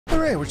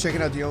Okay, we're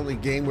checking out the only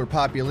game where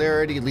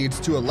popularity leads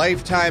to a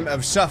lifetime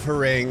of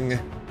suffering.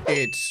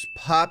 It's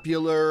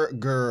Popular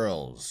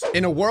Girls.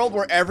 In a world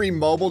where every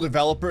mobile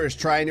developer is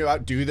trying to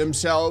outdo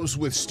themselves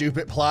with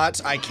stupid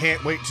plots, I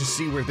can't wait to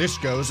see where this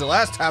goes. The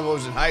last time I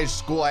was in high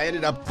school, I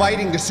ended up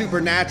fighting the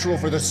supernatural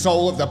for the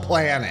soul of the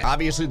planet.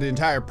 Obviously, the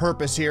entire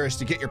purpose here is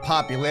to get your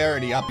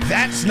popularity up.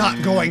 That's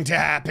not going to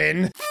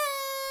happen.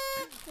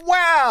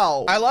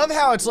 Wow! I love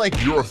how it's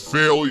like, you're a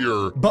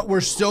failure, but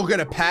we're still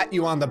gonna pat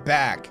you on the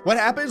back. What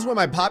happens when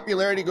my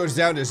popularity goes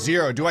down to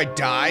 0? Do I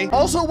die?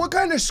 Also, what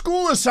kind of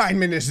school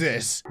assignment is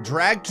this?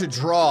 Drag to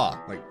draw.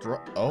 Like, draw.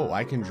 Oh,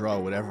 I can draw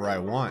whatever I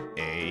want.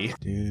 A.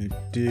 Do,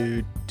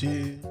 do,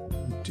 do,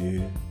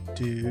 do,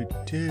 do,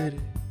 do.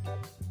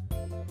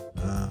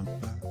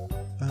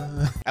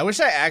 I wish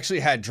I actually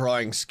had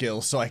drawing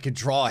skills so I could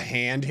draw a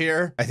hand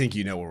here. I think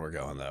you know where we're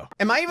going though.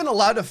 Am I even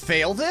allowed to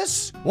fail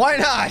this? Why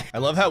not? I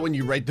love how when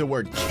you write the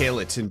word kill,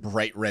 it's in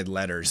bright red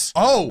letters.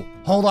 Oh,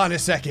 hold on a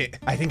second.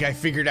 I think I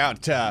figured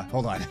out,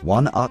 hold on.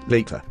 1 hour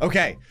later.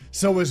 Okay,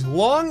 so as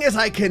long as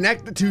I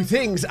connect the two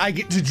things, I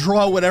get to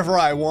draw whatever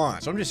I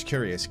want. So I'm just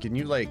curious, can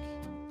you like,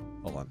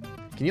 hold on.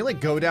 Can you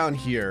like go down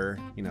here,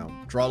 you know,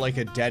 draw like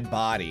a dead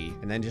body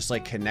and then just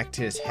like connect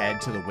his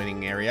head to the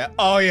winning area?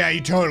 Oh yeah,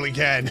 you totally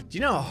can. Do you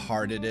know how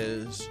hard it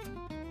is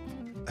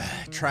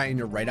trying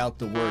to write out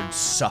the word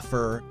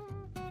suffer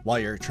while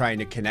you're trying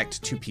to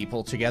connect two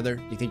people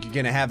together? You think you're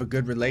gonna have a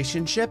good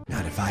relationship?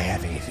 Not if I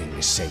have anything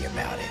to say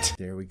about it.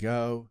 There we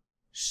go.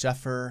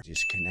 Suffer,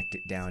 just connect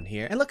it down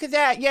here. And look at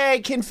that, yay,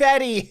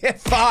 confetti,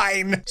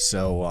 fine.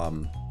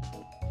 So,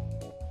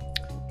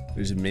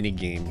 there's a mini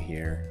game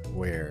here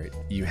where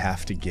you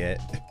have to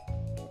get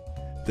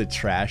the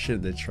trash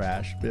in the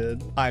trash bin.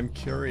 I'm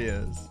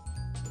curious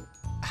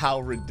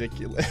how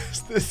ridiculous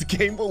this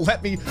game will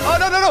let me. Oh,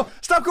 no, no, no,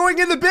 stop going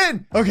in the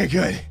bin. Okay,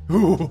 good.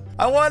 Ooh,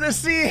 I want to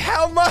see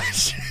how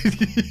much.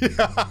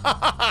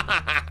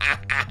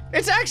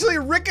 It's actually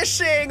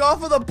ricocheting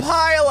off of the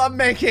pile I'm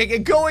making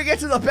and going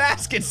into the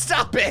basket.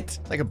 Stop it.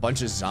 Like a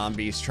bunch of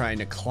zombies trying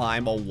to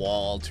climb a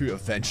wall to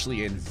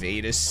eventually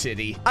invade a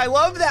city. I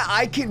love that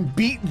I can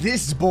beat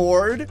this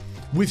board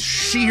with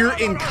sheer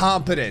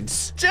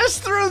incompetence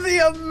just through the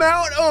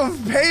amount of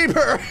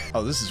paper.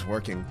 Oh, this is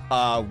working.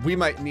 We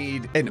might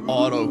need an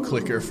auto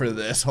clicker for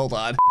this. Hold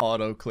on.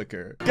 Auto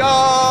clicker. Go!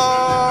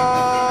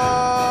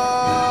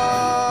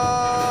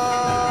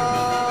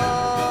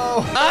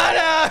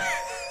 Anna!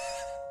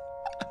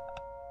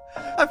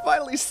 I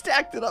finally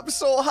stacked it up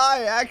so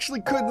high, I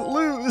actually couldn't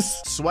lose.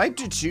 Swipe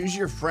to choose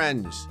your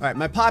friends. All right,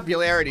 my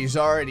popularity's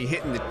already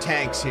hitting the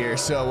tanks here,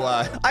 so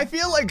I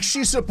feel like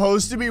she's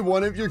supposed to be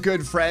one of your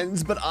good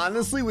friends, but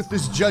honestly, with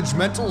this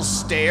judgmental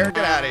stare,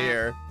 get out of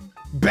here.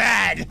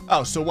 Bad.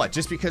 Oh, so what?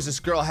 Just because this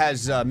girl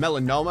has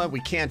melanoma,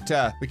 we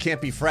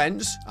can't be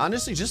friends?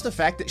 Honestly, just the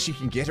fact that she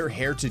can get her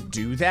hair to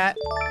do that,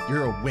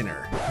 you're a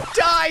winner.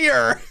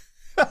 Dyer!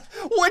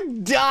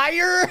 What,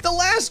 Dyer? The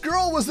last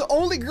girl was the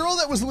only girl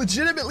that was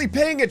legitimately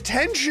paying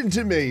attention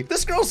to me.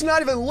 This girl's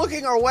not even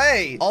looking our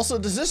way. Also,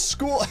 does this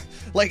school,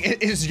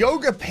 like, is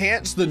yoga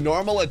pants the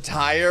normal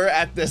attire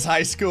at this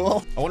high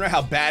school? I wonder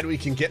how bad we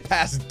can get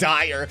past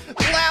Dyer.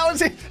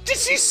 Lousy, did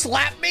she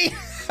slap me?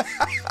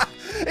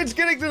 It's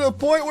getting to the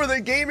point where the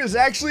game is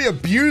actually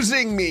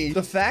abusing me.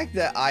 The fact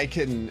that I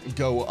can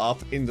go up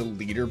in the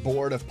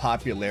leaderboard of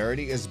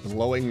popularity is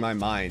blowing my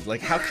mind. Like,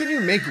 how can you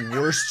make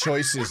worse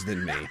choices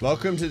than me?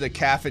 Welcome to the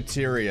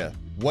cafeteria.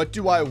 What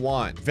do I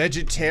want?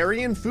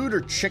 Vegetarian food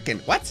or chicken?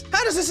 What?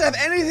 How does this have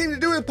anything to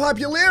do with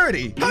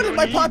popularity? How did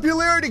my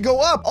popularity go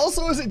up?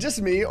 Also, is it just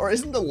me, or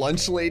isn't the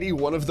lunch lady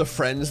one of the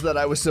friends that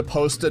I was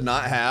supposed to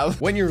not have?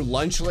 When your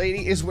lunch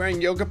lady is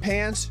wearing yoga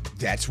pants,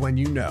 that's when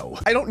you know.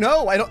 I don't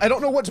know. I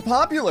don't know what's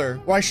popular.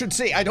 Or I should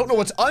say, I don't know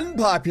what's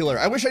unpopular.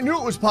 I wish I knew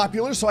it was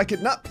popular so I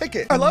could not pick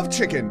it. I love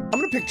chicken. I'm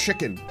gonna pick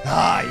chicken.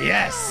 Ah,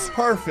 yes.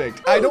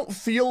 Perfect. I don't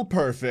feel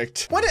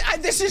perfect. What?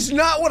 This is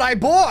not what I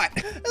bought.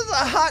 This is a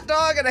hot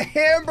dog and a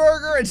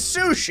hamburger and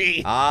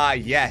sushi. Ah,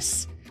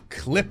 yes.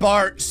 Clip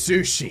art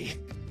sushi.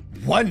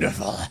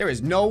 Wonderful. There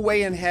is no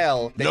way in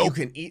hell that you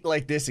can eat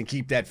like this and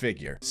keep that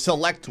figure.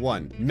 Select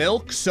one.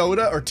 Milk,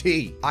 soda, or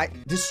tea.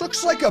 This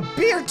looks like a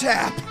beer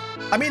tap.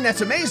 I mean,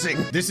 that's amazing.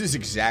 This is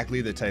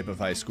exactly the type of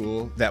high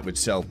school that would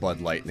sell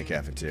Bud Light in the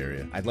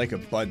cafeteria. I'd like a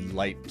Bud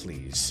Light,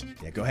 please.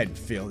 Yeah, go ahead and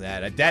fill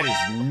that. That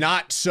is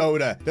not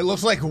soda. That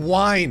looks like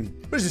wine.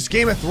 What is this,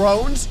 Game of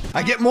Thrones?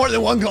 I get more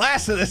than one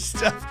glass of this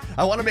stuff.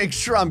 I want to make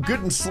sure I'm good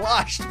and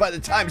sloshed by the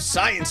time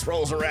science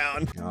rolls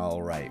around.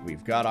 All right,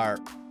 we've got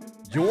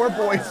your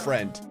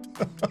boyfriend.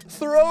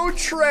 Throw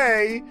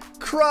tray,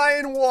 cry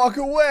and walk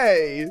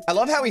away. I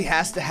love how he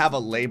has to have a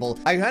label.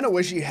 I kind of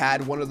wish he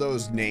had one of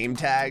those name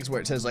tags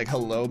where it says like,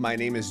 hello, my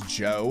name is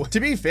Joe. To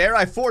be fair,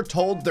 I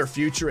foretold their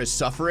future is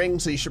suffering,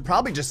 so you should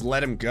probably just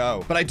let him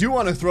go. But I do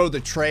want to throw the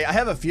tray. I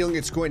have a feeling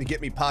it's going to get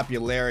me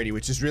popularity,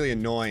 which is really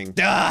annoying.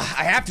 Duh,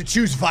 I have to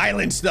choose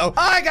violence though.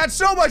 I got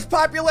so much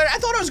popularity. I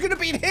thought I was gonna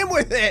beat him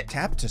with it.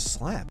 Tap to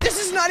slap. This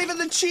is not even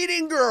the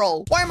cheating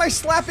girl. Why am I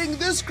slapping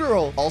this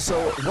girl?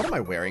 Also, what am I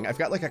wearing? I've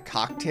got like a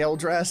cocktail style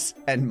dress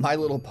and My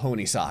Little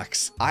Pony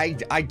socks. I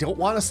don't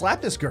want to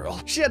slap this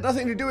girl. She had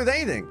nothing to do with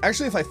anything.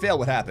 Actually, if I fail,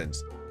 what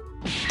happens?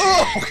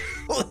 Oh!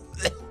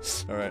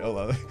 All right, hold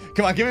on.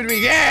 Come on, give it to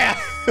me. Yeah!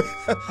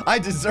 I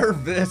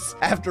deserve this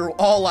after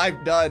all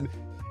I've done.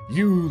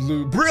 You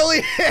lose.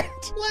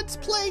 Brilliant! Let's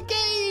play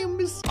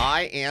games.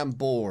 I am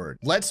bored.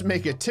 Let's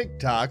make a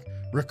TikTok.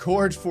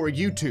 Record for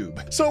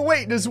YouTube. So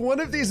wait, does one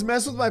of these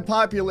mess with my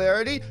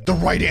popularity? The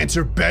right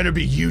answer better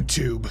be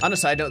YouTube. On a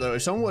side note though,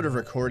 if someone would have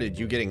recorded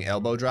you getting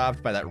elbow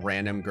dropped by that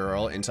random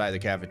girl inside the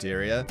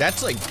cafeteria,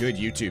 that's like good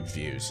YouTube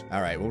views.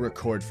 All right, we'll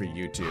record for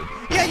YouTube.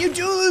 Yeah, you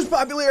do lose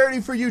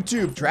popularity for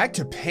YouTube. Drag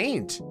to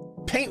paint.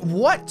 Paint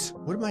what?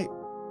 What am I?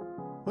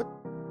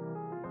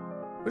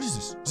 What is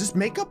this? Is this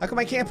makeup? How come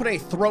I can't put any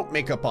throat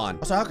makeup on?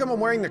 Also, how come I'm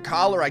wearing the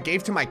collar I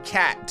gave to my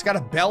cat? It's got a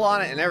bell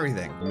on it and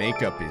everything.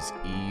 Makeup is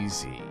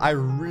easy. I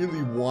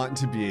really want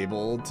to be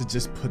able to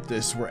just put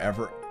this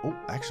wherever. Oh,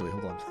 actually,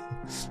 hold on.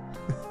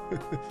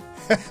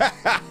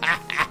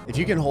 If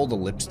you can hold a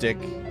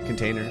lipstick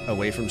container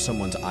away from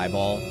someone's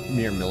eyeball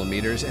mere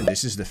millimeters and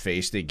this is the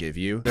face they give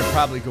you, they're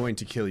probably going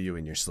to kill you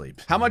in your sleep.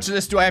 How much of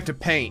this do I have to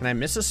paint? Can I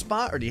miss a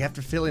spot or do you have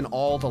to fill in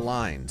all the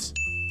lines?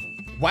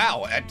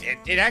 Wow,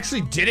 it actually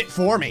did it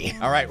for me.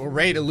 All right, we're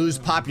ready to lose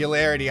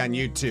popularity on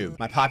YouTube.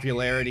 My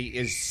popularity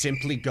is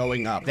simply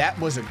going up. That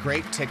was a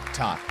great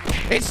TikTok.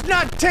 It's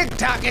not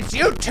TikTok, it's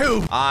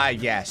YouTube. Ah,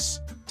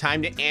 yes.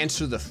 Time to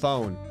answer the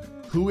phone.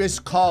 Who is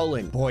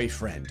calling?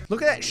 Boyfriend.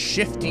 Look at that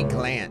shifty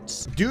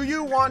glance. Do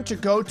you want to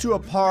go to a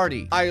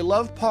party? I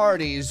love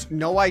parties.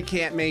 No, I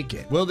can't make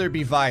it. Will there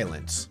be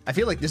violence? I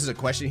feel like this is a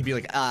question he'd be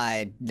like,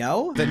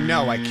 no? Then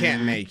no, I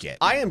can't make it.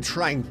 I am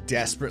trying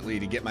desperately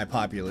to get my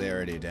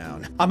popularity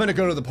down. I'm gonna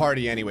go to the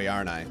party anyway,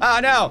 aren't I?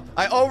 Ah, no,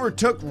 I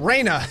overtook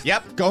Raina.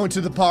 Yep, going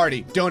to the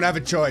party. Don't have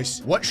a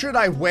choice. What should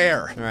I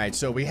wear? All right,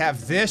 so we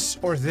have this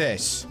or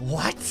this.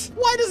 What?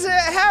 Why does it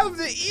have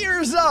the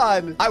ears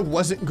on? I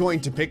wasn't going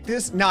to pick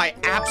this. Now I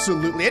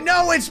absolutely,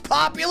 no, it's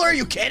popular. Are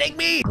you kidding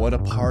me? What a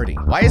party.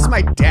 Why is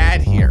my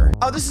dad here?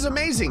 Oh, this is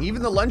amazing.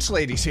 Even the lunch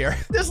lady's here.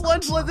 This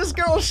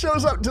girl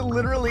shows up to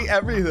literally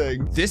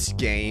everything. This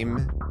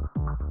game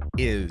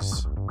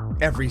is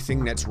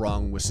everything that's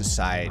wrong with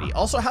society.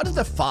 Also, how did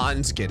the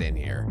Fonz get in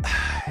here?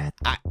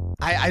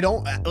 I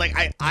don't,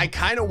 like, I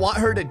kind of want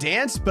her to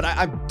dance, but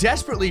I'm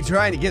desperately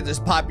trying to get this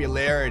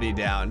popularity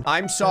down.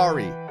 I'm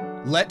sorry.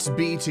 Let's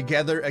be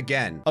together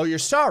again. Oh, you're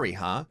sorry,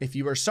 huh? If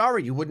you were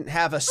sorry, you wouldn't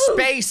have a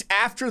space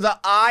after the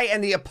I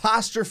and the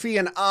apostrophe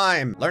and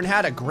I'm. Learn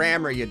how to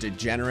grammar, you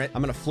degenerate.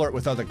 I'm gonna flirt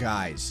with other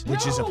guys,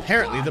 which is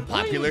apparently the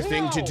popular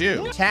thing to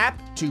do. Tap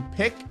to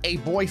pick a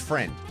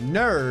boyfriend.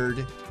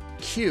 Nerd,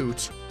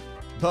 cute,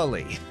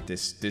 bully.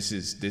 This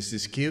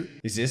is cute.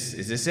 Is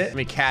this it? Let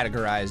me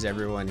categorize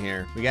everyone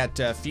here. We got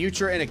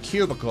future in a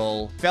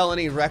cubicle,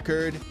 felony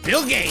record,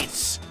 Bill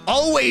Gates.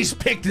 Always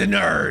pick the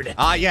nerd.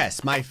 Ah,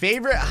 yes, my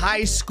favorite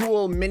high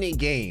school mini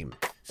game.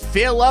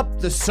 Fill up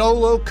the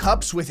solo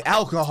cups with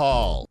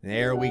alcohol.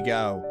 There we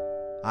go.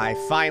 I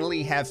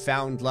finally have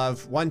found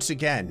love once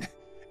again.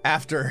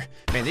 After,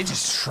 man, they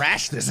just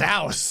trashed this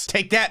house.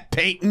 Take that,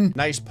 Peyton.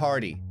 Nice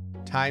party.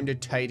 Time to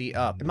tidy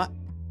up.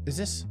 Is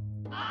this?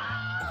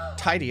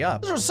 Tidy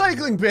up. This is a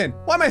recycling bin.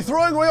 Why am I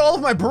throwing away all of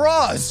my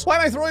bras? Why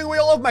am I throwing away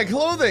all of my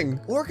clothing?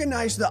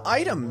 Organize the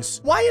items.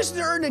 Why is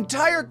there an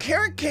entire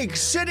carrot cake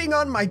sitting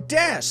on my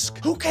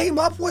desk? Who came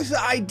up with the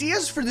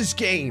ideas for this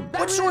game?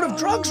 What sort of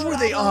drugs were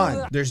they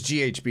on? There's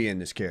GHB in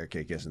this carrot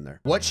cake, isn't there?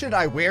 What should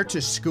I wear to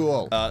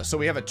school? So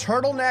we have a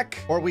turtleneck,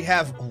 or we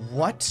have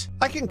what?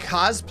 I can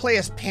cosplay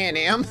as Pan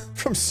Am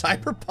from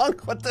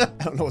Cyberpunk? What the?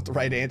 I don't know what the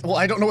right answer. Well,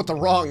 I don't know what the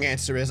wrong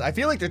answer is. I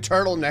feel like the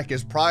turtleneck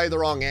is probably the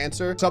wrong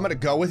answer, so I'm gonna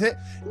go with it.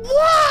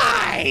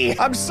 Why?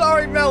 I'm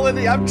sorry,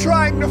 Melody. I'm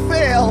trying to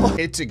fail.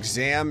 It's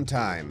exam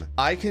time.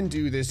 I can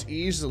do this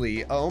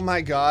easily. Oh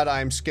my God,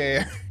 I'm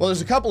scared. Well,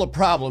 there's a couple of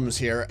problems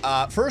here.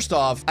 First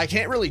off, I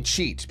can't really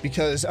cheat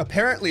because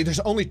apparently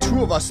there's only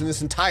 2 of us in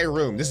this entire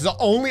room. This is the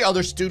only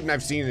other student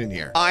I've seen in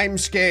here. I'm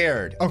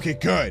scared. Okay,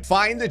 good.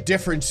 Find the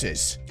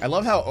differences. I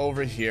love how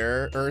over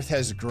here, Earth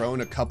has grown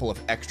a couple of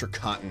extra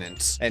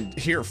continents. And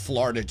here,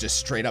 Florida just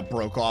straight up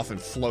broke off and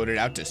floated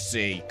out to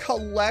sea.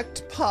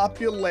 Collect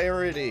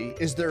popularity.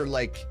 Is there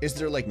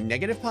like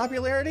negative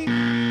popularity?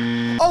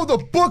 Oh, the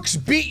books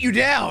beat you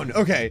down.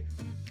 Okay.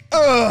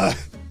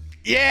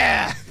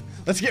 Yeah.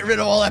 Let's get rid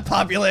of all that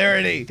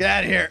popularity. Get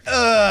out of here.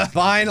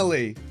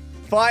 Finally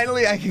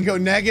I can go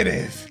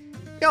negative.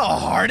 You know how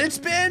hard it's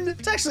been?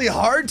 It's actually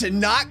hard to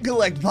not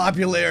collect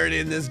popularity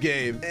in this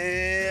game.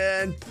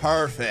 And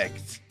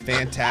perfect.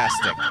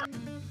 Fantastic.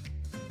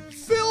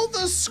 Fill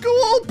the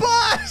school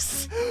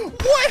bus.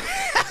 What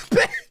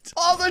happened?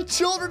 All the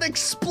children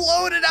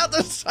exploded out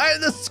the side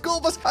of the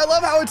school bus. I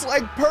love how it's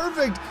like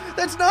perfect.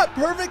 That's not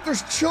perfect.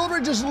 There's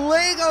children just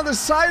laying on the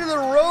side of the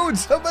road.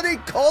 Somebody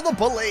call the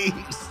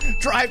police.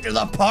 Drive to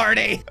the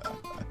party.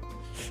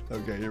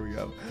 Okay, here we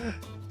go.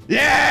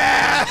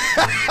 Yeah!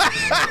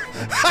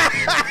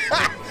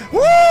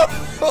 Woo!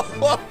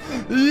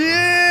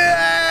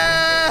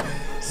 Yes!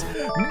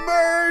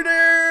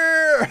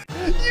 Murder!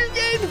 You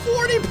gained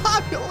 40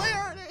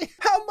 popularity.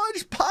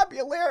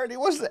 popularity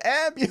was the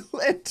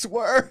ambulance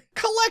were.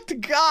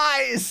 Collect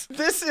guys.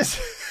 This is...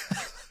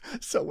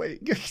 So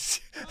wait.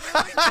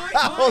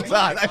 Hold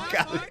on, I've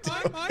got to do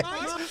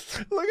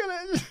it. Look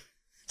at it.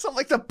 Sound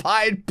like the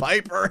Pied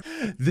Piper.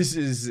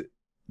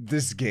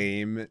 This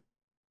game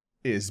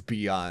is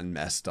beyond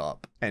messed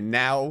up. And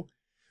now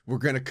we're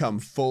gonna come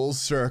full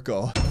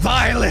circle.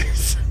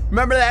 Violence!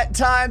 Remember that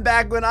time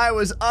back when I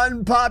was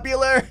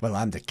unpopular? Well,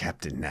 I'm the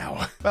captain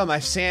now. Well, my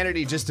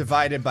sanity just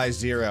divided by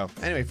 0.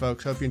 Anyway,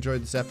 folks, hope you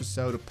enjoyed this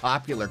episode of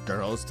Popular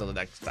Girls. Till the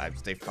next time,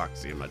 stay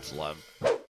foxy and much love.